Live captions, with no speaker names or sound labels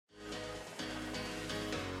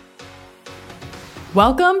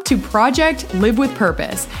Welcome to Project Live with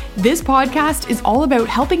Purpose. This podcast is all about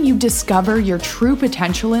helping you discover your true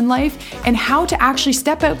potential in life and how to actually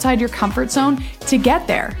step outside your comfort zone to get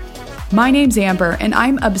there. My name's Amber, and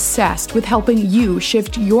I'm obsessed with helping you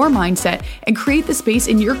shift your mindset and create the space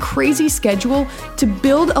in your crazy schedule to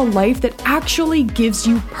build a life that actually gives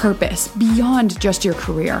you purpose beyond just your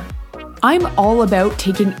career. I'm all about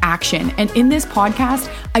taking action, and in this podcast,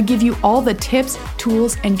 I give you all the tips,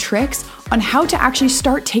 tools, and tricks on how to actually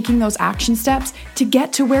start taking those action steps to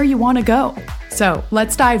get to where you want to go. So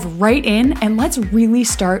let's dive right in and let's really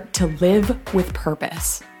start to live with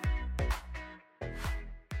purpose.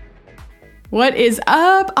 What is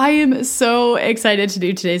up? I am so excited to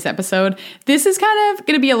do today's episode. This is kind of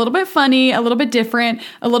going to be a little bit funny, a little bit different,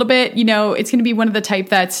 a little bit, it's going to be one of the type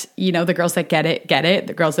that's, the girls that get it,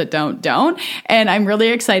 the girls that don't. And I'm really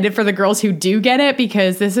excited for the girls who do get it,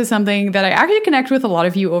 because this is something that I actually connect with a lot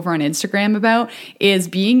of you over on Instagram about, is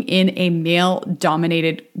being in a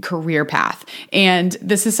male-dominated career path. And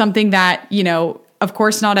this is something that, of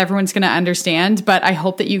course, not everyone's going to understand, but I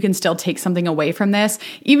hope that you can still take something away from this.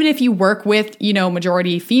 Even if you work with,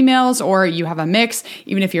 majority females, or you have a mix,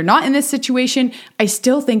 even if you're not in this situation, I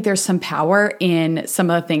still think there's some power in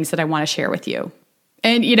some of the things that I want to share with you.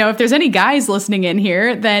 And, if there's any guys listening in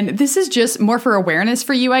here, then this is just more for awareness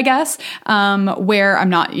for you, I guess, where I'm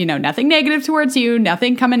not, nothing negative towards you,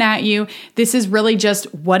 nothing coming at you. This is really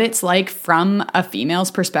just what it's like from a female's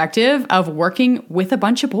perspective of working with a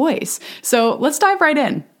bunch of boys. So let's dive right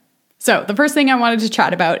in. So the first thing I wanted to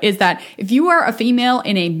chat about is that if you are a female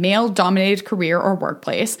in a male-dominated career or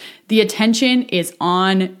workplace, the attention is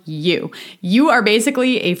on you. You are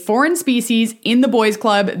basically a foreign species in the boys'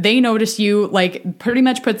 club. They notice you, pretty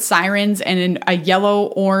much put sirens and a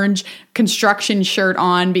yellow-orange construction shirt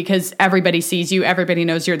on, because everybody sees you. Everybody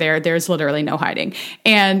knows you're there. There's literally no hiding.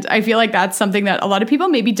 And I feel like that's something that a lot of people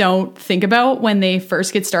maybe don't think about when they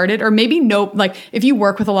first get started, or maybe if you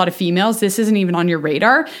work with a lot of females, this isn't even on your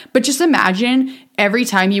radar. But just imagine every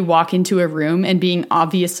time you walk into a room and being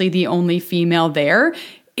obviously the only female there,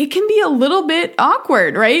 it can be a little bit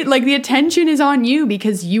awkward, right? Like the attention is on you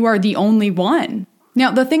because you are the only one. Now,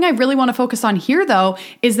 the thing I really want to focus on here, though,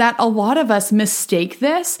 is that a lot of us mistake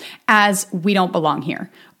this as we don't belong here.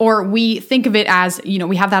 Or we think of it as,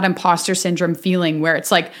 we have that imposter syndrome feeling where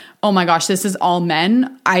it's like, oh my gosh, this is all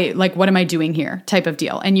men. What am I doing here type of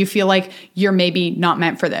deal. And you feel like you're maybe not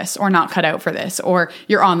meant for this, or not cut out for this, or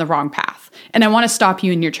you're on the wrong path. And I want to stop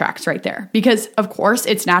you in your tracks right there, because of course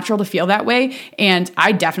it's natural to feel that way. And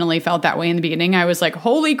I definitely felt that way in the beginning. I was like,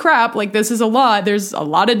 holy crap, this is a lot. There's a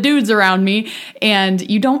lot of dudes around me. And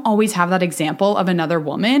you don't always have that example of another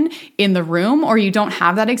woman in the room, or you don't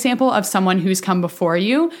have that example of someone who's come before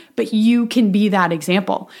you, but you can be that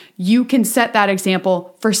example. You can set that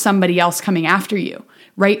example for somebody else coming after you,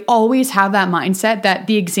 right? Always have that mindset that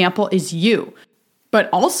the example is you. But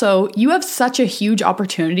also, you have such a huge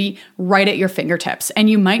opportunity right at your fingertips. And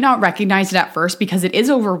you might not recognize it at first because it is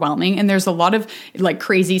overwhelming and there's a lot of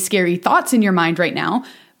crazy, scary thoughts in your mind right now.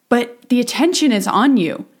 But the attention is on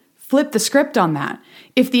you. Flip the script on that.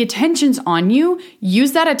 If the attention's on you,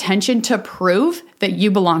 use that attention to prove that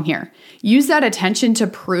you belong here. Use that attention to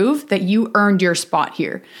prove that you earned your spot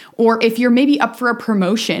here. Or if you're maybe up for a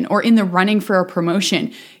promotion or in the running for a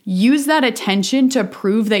promotion, use that attention to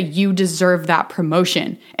prove that you deserve that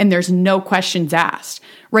promotion and there's no questions asked,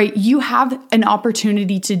 right? You have an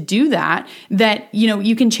opportunity to do that,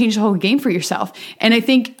 you can change the whole game for yourself. And I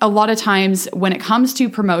think a lot of times when it comes to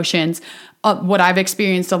promotions, what I've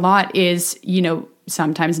experienced a lot is,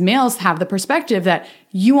 sometimes males have the perspective that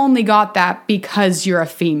you only got that because you're a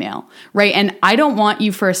female, right? And I don't want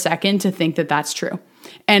you for a second to think that that's true.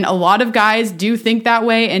 And a lot of guys do think that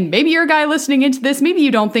way. And maybe you're a guy listening into this, maybe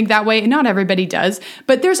you don't think that way. Not everybody does.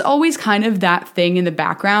 But there's always kind of that thing in the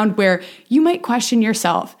background where you might question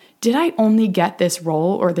yourself. Did I only get this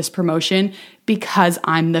role or this promotion because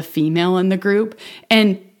I'm the female in the group?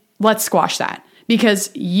 And let's squash that.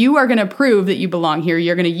 Because you are going to prove that you belong here.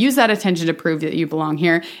 You're going to use that attention to prove that you belong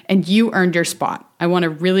here, and you earned your spot. I want to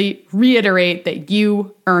really reiterate that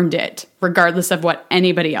you earned it, regardless of what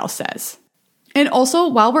anybody else says. And also,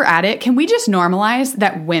 while we're at it, can we just normalize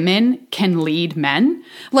that women can lead men?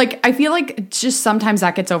 I feel like just sometimes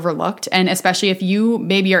that gets overlooked. And especially if you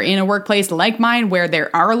maybe are in a workplace like mine where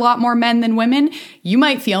there are a lot more men than women, you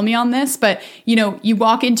might feel me on this. But, you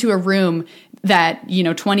walk into a room that,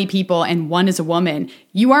 20 people and one is a woman,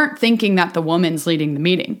 you aren't thinking that the woman's leading the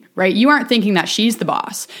meeting, right? You aren't thinking that she's the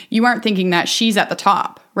boss. You aren't thinking that she's at the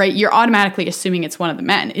top, right? You're automatically assuming it's one of the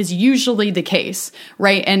men is usually the case,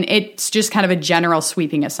 right? And it's just kind of a general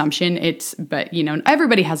sweeping assumption. But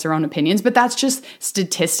everybody has their own opinions, but that's just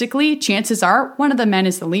statistically, chances are one of the men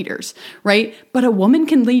is the leaders, right? But a woman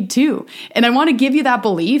can lead too. And I want to give you that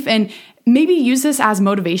belief and maybe use this as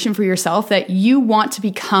motivation for yourself that you want to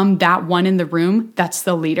become that one in the room that's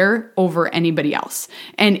the leader over anybody else.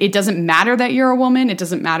 And it doesn't matter that you're a woman. It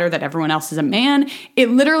doesn't matter that everyone else is a man.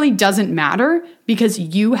 It literally doesn't matter because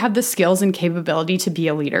you have the skills and capability to be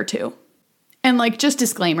a leader too. And just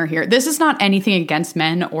disclaimer here, this is not anything against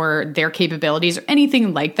men or their capabilities or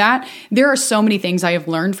anything like that. There are so many things I have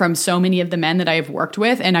learned from so many of the men that I have worked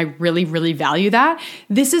with, and I really, really value that.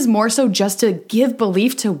 This is more so just to give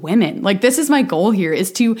belief to women. This is my goal here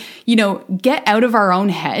is to, get out of our own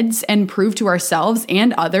heads and prove to ourselves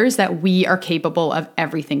and others that we are capable of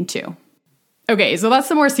everything too. Okay, so that's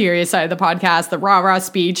the more serious side of the podcast, the rah-rah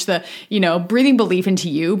speech, the, breathing belief into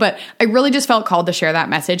you. But I really just felt called to share that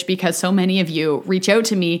message because so many of you reach out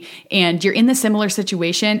to me and you're in the similar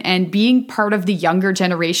situation and being part of the younger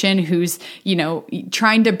generation who's,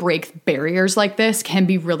 trying to break barriers like this can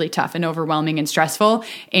be really tough and overwhelming and stressful.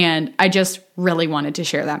 And I just really wanted to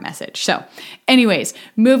share that message. So anyways,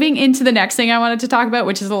 moving into the next thing I wanted to talk about,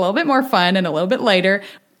 which is a little bit more fun and a little bit lighter.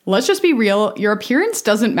 Let's just be real. Your appearance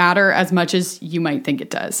doesn't matter as much as you might think it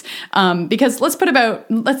does. Because let's think about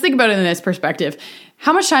it in this perspective.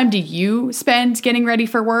 How much time do you spend getting ready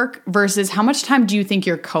for work versus how much time do you think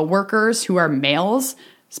your coworkers who are males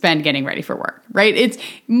spend getting ready for work, right? It's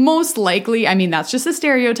most likely, that's just a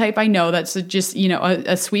stereotype. I know that's just,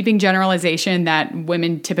 a sweeping generalization that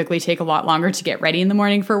women typically take a lot longer to get ready in the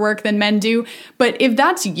morning for work than men do. But if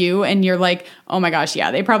that's you and you're like, oh my gosh, yeah,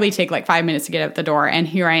 they probably take 5 minutes to get out the door and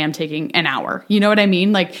here I am taking an hour. You know what I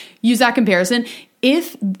mean? Use that comparison.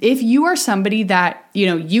 If you are somebody that,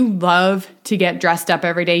 you love to get dressed up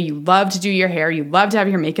every day, you love to do your hair, you love to have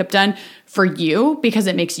your makeup done for you because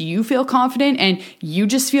it makes you feel confident and you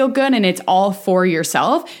just feel good and it's all for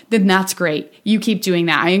yourself, then that's great. You keep doing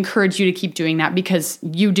that. I encourage you to keep doing that because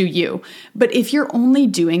you do you. But if you're only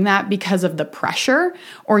doing that because of the pressure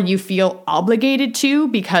or you feel obligated to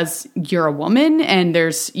because you're a woman and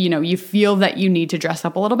there's, you feel that you need to dress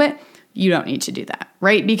up a little bit, you don't need to do that,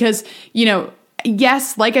 right? Because,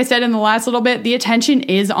 yes, like I said in the last little bit, the attention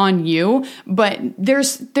is on you, but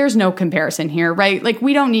there's no comparison here, right?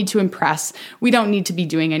 We don't need to impress. We don't need to be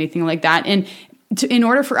doing anything like that. And in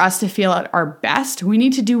order for us to feel at our best, we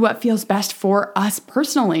need to do what feels best for us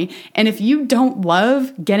personally. And if you don't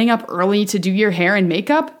love getting up early to do your hair and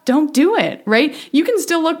makeup, don't do it, right? You can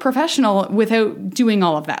still look professional without doing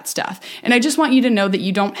all of that stuff. And I just want you to know that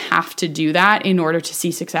you don't have to do that in order to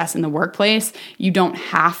see success in the workplace. You don't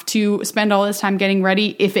have to spend all this time getting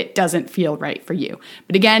ready if it doesn't feel right for you.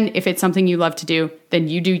 But again, if it's something you love to do, then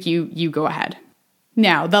you do you go ahead.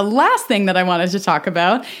 Now, the last thing that I wanted to talk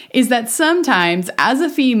about is that sometimes as a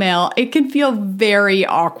female, it can feel very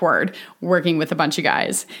awkward working with a bunch of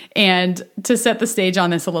guys. And to set the stage on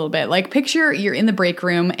this a little bit, picture you're in the break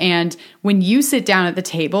room and when you sit down at the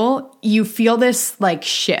table, you feel this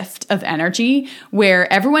shift of energy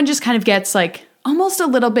where everyone just kind of gets almost a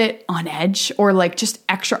little bit on edge or just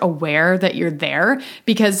extra aware that you're there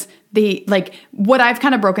because they what I've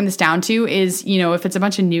kind of broken this down to is, if it's a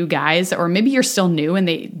bunch of new guys or maybe you're still new and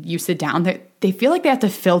you sit down, they feel like they have to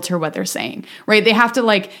filter what they're saying, right? They have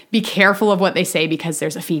to be careful of what they say because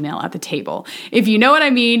there's a female at the table. If you know what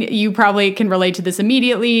I mean, you probably can relate to this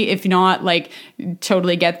immediately. If not,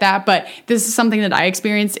 totally get that. But this is something that I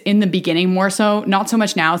experienced in the beginning more so, not so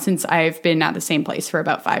much now since I've been at the same place for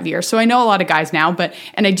about 5 years. So I know a lot of guys now,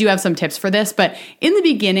 and I do have some tips for this, but in the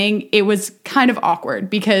beginning, it was kind of awkward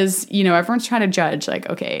because, everyone's trying to judge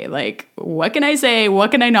okay, what can I say?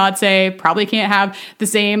 What can I not say? Probably can't have the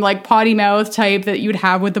same potty mouth type that you'd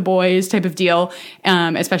have with the boys type of deal,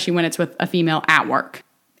 especially when it's with a female at work.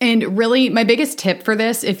 And really, my biggest tip for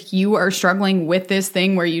this, if you are struggling with this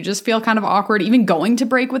thing where you just feel kind of awkward, even going to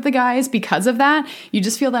break with the guys because of that, you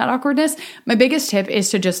just feel that awkwardness, my biggest tip is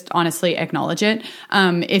to just honestly acknowledge it.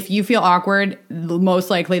 If you feel awkward, most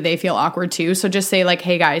likely they feel awkward too. So just say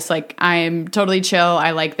hey guys, I'm totally chill. I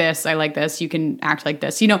like this. You can act like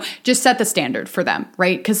this. Just set the standard for them,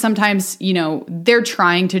 right? Because sometimes, they're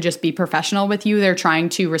trying to just be professional with you. They're trying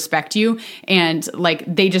to respect you and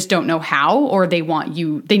they just don't know how, or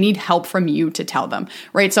they need help from you to tell them,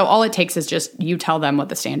 right? So all it takes is just you tell them what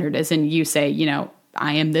the standard is and you say,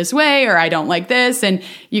 I am this way or I don't like this, and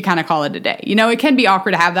you kind of call it a day. It can be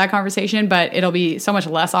awkward to have that conversation, but it'll be so much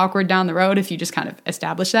less awkward down the road if you just kind of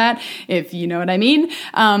establish that, if you know what I mean.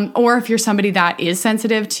 Or if you're somebody that is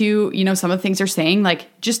sensitive to, some of the things they're saying, like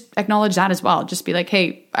just acknowledge that as well. Just be like,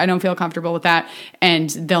 hey, I don't feel comfortable with that. And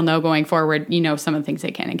they'll know going forward, some of the things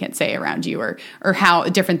they can and can't say around you or how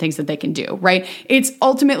different things that they can do, right? It's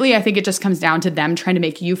ultimately, I think it just comes down to them trying to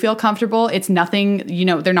make you feel comfortable. It's nothing,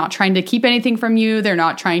 they're not trying to keep anything from you. They're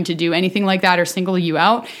not trying to do anything like that or single you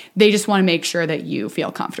out. They just want to make sure that you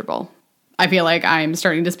feel comfortable. I feel like I'm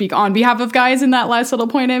starting to speak on behalf of guys in that last little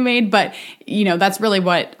point I made, but that's really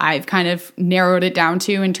what I've kind of narrowed it down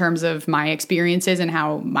to in terms of my experiences and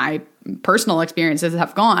how my personal experiences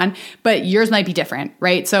have gone, but yours might be different,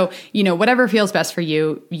 right? So, whatever feels best for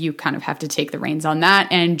you, you kind of have to take the reins on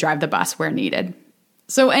that and drive the bus where needed.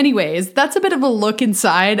 So anyways, that's a bit of a look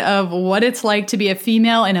inside of what it's like to be a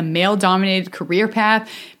female in a male-dominated career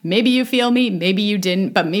path. Maybe you feel me, maybe you didn't,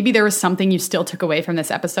 but maybe there was something you still took away from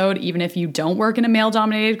this episode, even if you don't work in a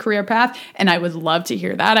male-dominated career path. And I would love to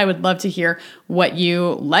hear that. I would love to hear what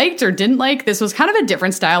you liked or didn't like. This was kind of a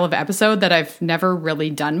different style of episode that I've never really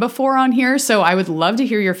done before on here. So I would love to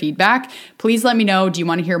hear your feedback. Please let me know. Do you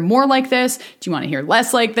want to hear more like this? Do you want to hear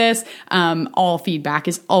less like this? All feedback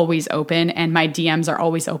is always open, and my DMs are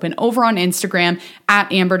always open over on Instagram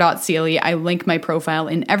at amber.sealy. I link my profile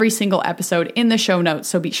in every single episode in the show notes,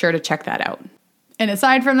 so be sure to check that out. And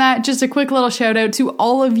aside from that, just a quick little shout out to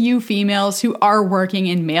all of you females who are working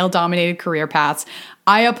in male-dominated career paths.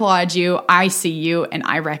 I applaud you, I see you, and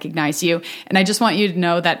I recognize you. And I just want you to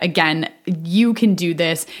know that, again, you can do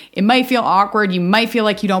this. It might feel awkward. You might feel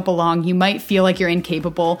like you don't belong. You might feel like you're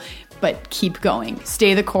incapable, but keep going.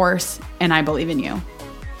 Stay the course, and I believe in you.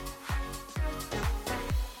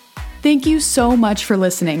 Thank you so much for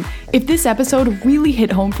listening. If this episode really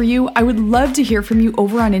hit home for you, I would love to hear from you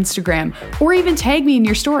over on Instagram, or even tag me in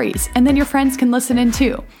your stories, and then your friends can listen in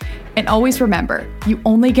too. And always remember, you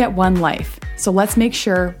only get one life, so let's make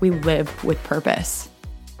sure we live with purpose.